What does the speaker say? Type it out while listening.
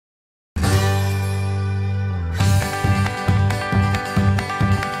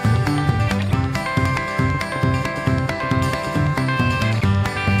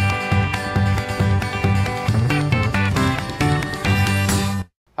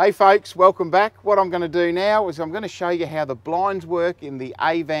Hey folks, welcome back. What I'm going to do now is I'm going to show you how the blinds work in the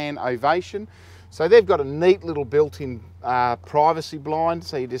Avan Ovation. So they've got a neat little built-in privacy blind,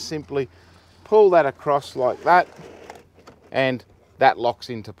 so you just simply pull that across like that and that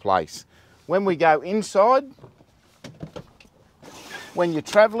locks into place. When we go inside, when you're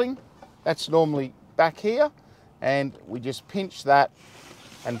travelling, that's normally back here, and we just pinch that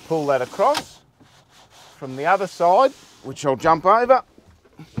and pull that across. From the other side, which I'll jump over,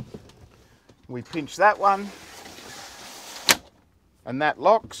 we pinch that one and that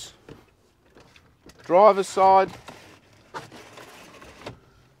locks. Driver's side,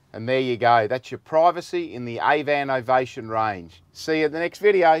 and there you go. That's your privacy in the Avan Ovation range. See you in the next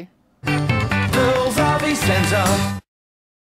video.